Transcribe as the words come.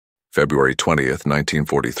February 20th,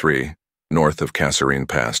 1943, north of Kasserine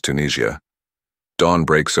Pass, Tunisia. Dawn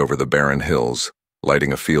breaks over the barren hills,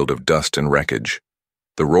 lighting a field of dust and wreckage.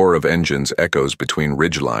 The roar of engines echoes between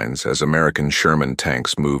ridgelines as American Sherman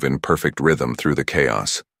tanks move in perfect rhythm through the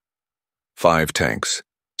chaos. 5 tanks,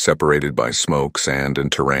 separated by smoke, sand, and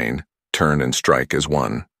terrain, turn and strike as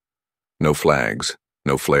one. No flags,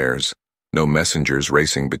 no flares, no messengers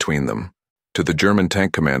racing between them. To the German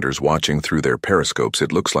tank commanders watching through their periscopes,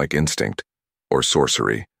 it looks like instinct or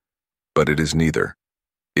sorcery. But it is neither.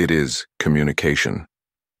 It is communication.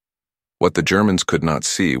 What the Germans could not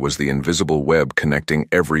see was the invisible web connecting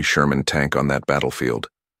every Sherman tank on that battlefield.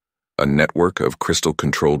 A network of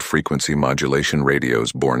crystal-controlled frequency modulation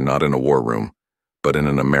radios born not in a war room, but in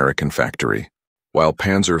an American factory. While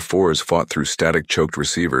Panzer IVs fought through static-choked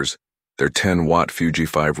receivers, their 10-watt Fuji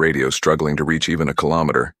 5 radio struggling to reach even a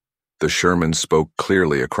kilometer, the Shermans spoke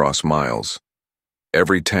clearly across miles.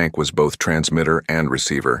 Every tank was both transmitter and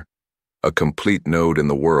receiver, a complete node in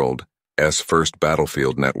the world's first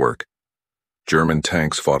battlefield network. German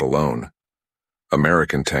tanks fought alone.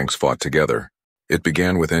 American tanks fought together. It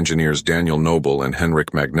began with engineers Daniel Noble and Henrik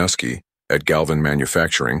Magnuski at Galvin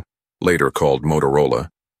Manufacturing, later called Motorola,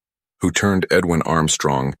 who turned Edwin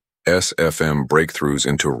Armstrong's SFM breakthroughs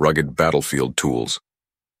into rugged battlefield tools.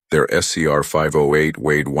 Their SCR 508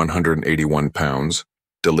 weighed 181 pounds,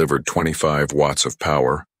 delivered 25 watts of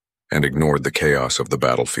power, and ignored the chaos of the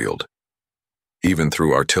battlefield. Even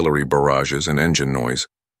through artillery barrages and engine noise,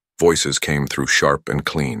 voices came through sharp and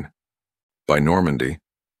clean. By Normandy,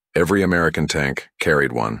 every American tank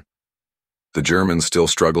carried one. The Germans still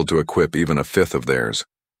struggled to equip even a fifth of theirs.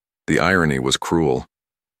 The irony was cruel.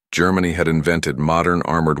 Germany had invented modern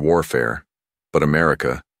armored warfare, but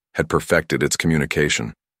America had perfected its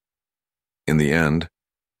communication. In the end,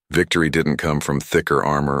 victory didn't come from thicker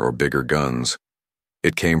armor or bigger guns.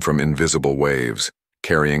 It came from invisible waves,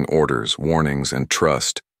 carrying orders, warnings, and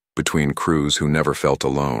trust between crews who never felt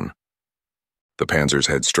alone. The Panzers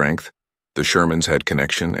had strength, the Shermans had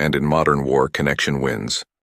connection, and in modern war, connection wins.